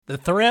The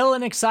thrill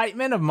and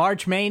excitement of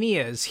March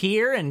Mania is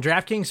here, and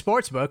DraftKings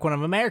Sportsbook, one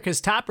of America's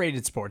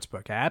top-rated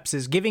sportsbook apps,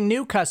 is giving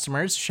new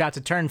customers a shot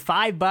to turn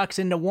 $5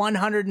 into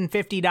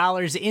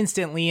 $150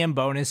 instantly in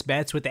bonus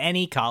bets with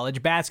any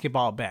college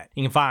basketball bet.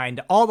 You can find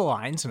all the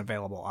lines and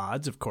available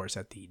odds, of course,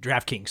 at the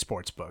DraftKings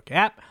Sportsbook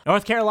app.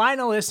 North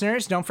Carolina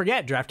listeners, don't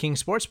forget,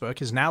 DraftKings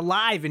Sportsbook is now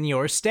live in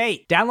your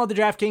state. Download the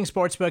DraftKings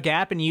Sportsbook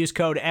app and use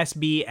code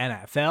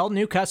SBNFL.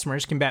 New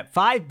customers can bet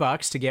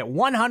 $5 to get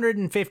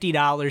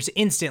 $150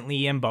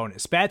 instantly in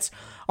bonus bets,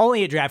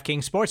 only at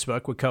DraftKings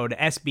Sportsbook with code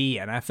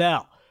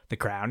SBNFL. The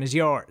crown is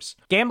yours.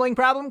 Gambling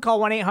problem? Call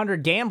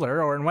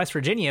 1-800-GAMBLER, or in West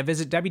Virginia,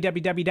 visit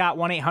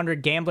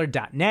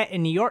www.1800gambler.net.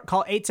 In New York,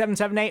 call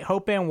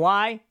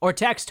 877-8-HOPE-NY or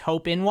text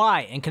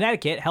HOPE-NY. In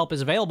Connecticut, help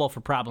is available for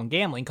problem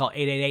gambling. Call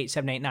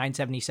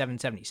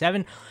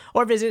 888-789-7777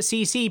 or visit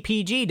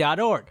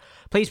ccpg.org.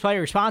 Please play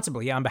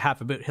responsibly on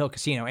behalf of Boot Hill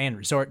Casino and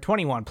Resort.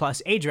 21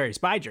 plus, age varies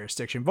by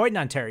jurisdiction. Void in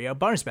Ontario.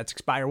 Bonus bets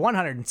expire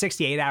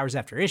 168 hours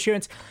after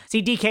issuance.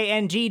 See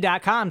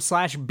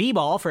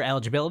dkng.com/bball for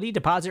eligibility,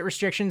 deposit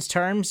restrictions,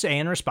 terms,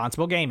 and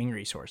responsible gaming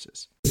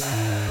resources.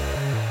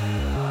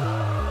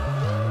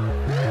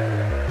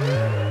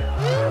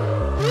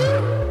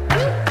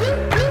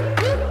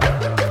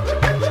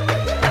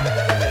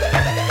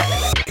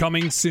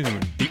 Coming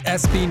soon, the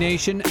SB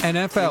Nation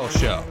NFL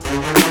Show.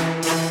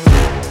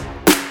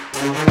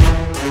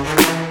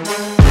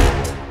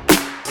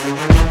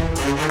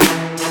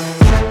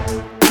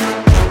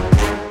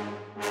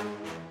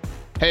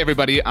 Hey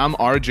everybody, I'm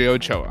RJ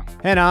Ochoa.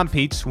 And I'm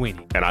Pete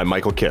Sweeney. And I'm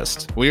Michael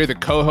Kist. We are the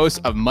co-hosts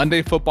of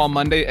Monday Football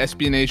Monday,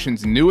 SB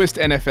Nation's newest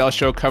NFL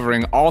show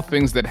covering all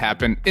things that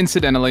happen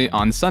incidentally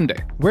on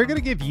Sunday. We're going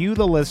to give you,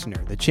 the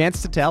listener, the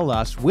chance to tell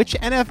us which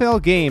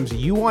NFL games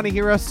you want to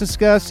hear us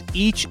discuss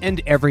each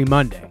and every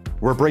Monday.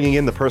 We're bringing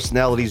in the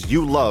personalities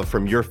you love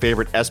from your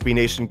favorite SB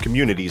Nation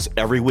communities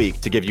every week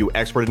to give you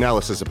expert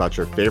analysis about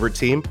your favorite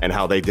team and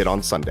how they did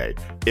on Sunday.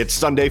 It's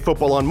Sunday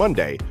Football on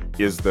Monday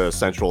is the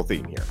central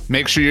theme here.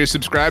 Make sure you're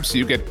subscribed so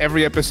you get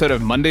every episode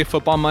of Monday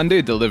Football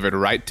Monday delivered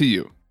right to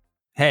you.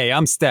 Hey,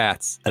 I'm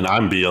Stats. And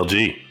I'm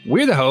BLG.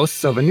 We're the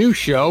hosts of a new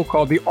show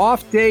called the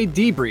Off Day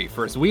Debrief,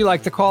 or as we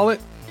like to call it,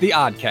 the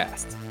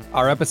Oddcast.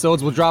 Our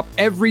episodes will drop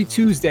every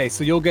Tuesday,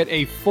 so you'll get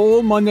a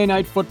full Monday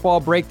Night Football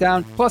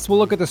breakdown. Plus, we'll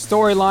look at the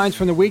storylines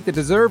from the week that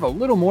deserve a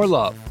little more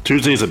love.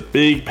 Tuesday is a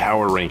big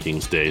power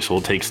rankings day, so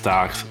we'll take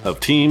stocks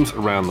of teams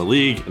around the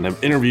league and have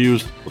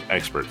interviews with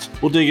experts.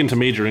 We'll dig into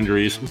major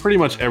injuries and pretty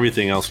much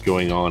everything else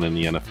going on in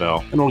the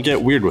NFL, and we'll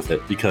get weird with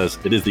it because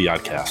it is the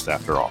Oddcast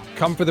after all.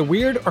 Come for the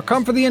weird or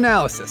come for the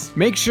analysis.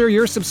 Make sure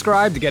you're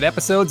subscribed to get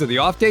episodes of the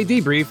Off Day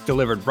Debrief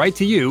delivered right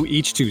to you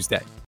each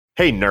Tuesday.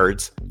 Hey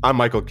nerds, I'm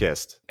Michael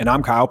Kist. And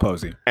I'm Kyle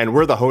Posey. And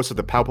we're the hosts of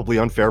the Palpably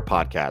Unfair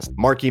Podcast.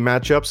 Marquee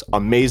matchups,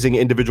 amazing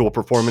individual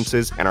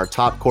performances, and our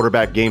top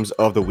quarterback games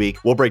of the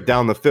week. We'll break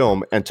down the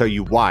film and tell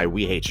you why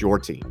we hate your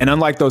team. And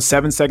unlike those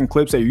 7-second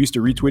clips that you're used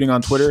to retweeting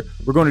on Twitter,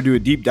 we're going to do a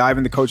deep dive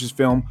in the coach's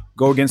film,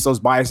 go against those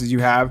biases you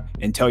have,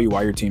 and tell you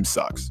why your team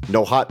sucks.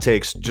 No hot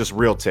takes, just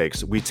real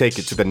takes. We take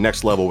it to the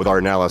next level with our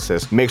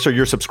analysis. Make sure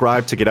you're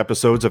subscribed to get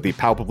episodes of the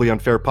Palpably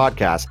Unfair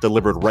Podcast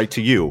delivered right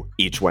to you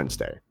each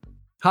Wednesday.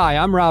 Hi,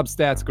 I'm Rob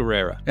Stats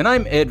Guerrera. And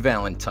I'm Ed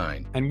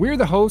Valentine. And we're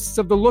the hosts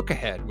of The Look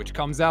Ahead, which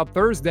comes out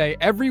Thursday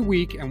every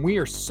week, and we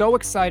are so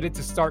excited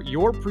to start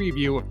your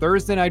preview of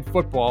Thursday Night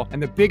Football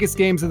and the biggest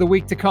games of the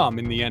week to come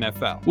in the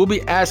NFL. We'll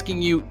be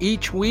asking you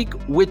each week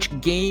which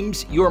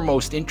games you're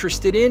most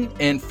interested in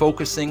and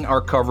focusing our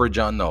coverage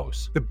on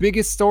those. The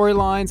biggest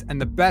storylines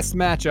and the best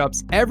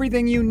matchups,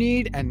 everything you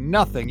need and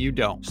nothing you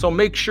don't. So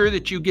make sure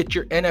that you get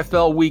your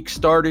NFL week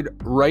started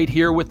right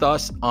here with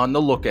us on The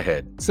Look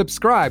Ahead.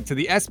 Subscribe to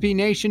the SB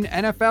Nation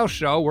NFL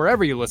Show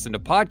wherever you listen to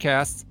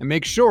podcasts, and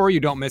make sure you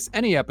don't miss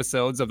any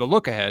episodes of The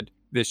Look Ahead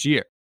this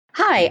year.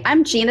 Hi,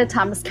 I'm Jeanna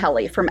Thomas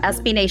Kelly from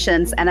SB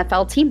Nation's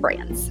NFL Team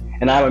Brands.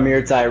 And I'm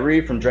Ameer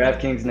Tyree from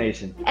DraftKings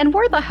Nation. And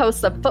we're the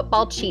hosts of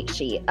Football Cheat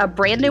Sheet, a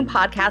brand new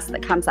podcast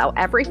that comes out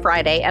every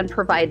Friday and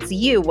provides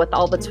you with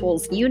all the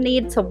tools you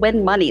need to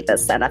win money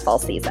this NFL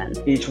season.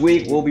 Each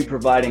week, we'll be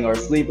providing our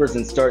sleepers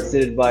and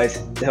start-sit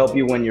advice to help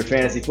you win your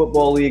fantasy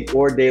football league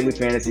or daily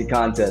fantasy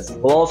contest.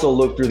 We'll also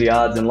look through the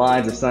odds and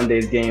lines of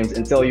Sunday's games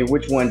and tell you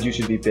which ones you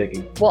should be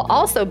picking. We'll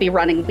also be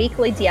running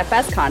weekly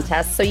DFS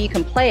contests so you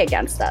can play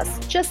against us.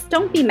 Just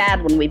don't be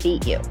mad when we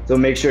beat you. So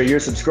make sure you're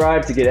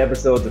subscribed to get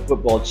episodes of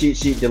Football Cheat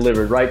Sheet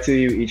delivered right to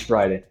you each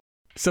Friday.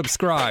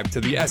 Subscribe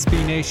to the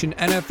SB Nation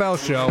NFL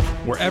Show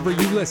wherever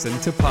you listen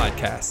to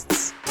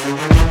podcasts.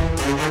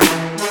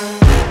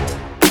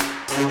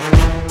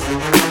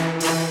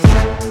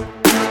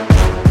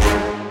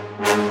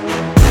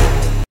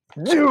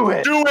 Do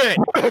it! Do it!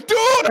 Do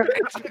it!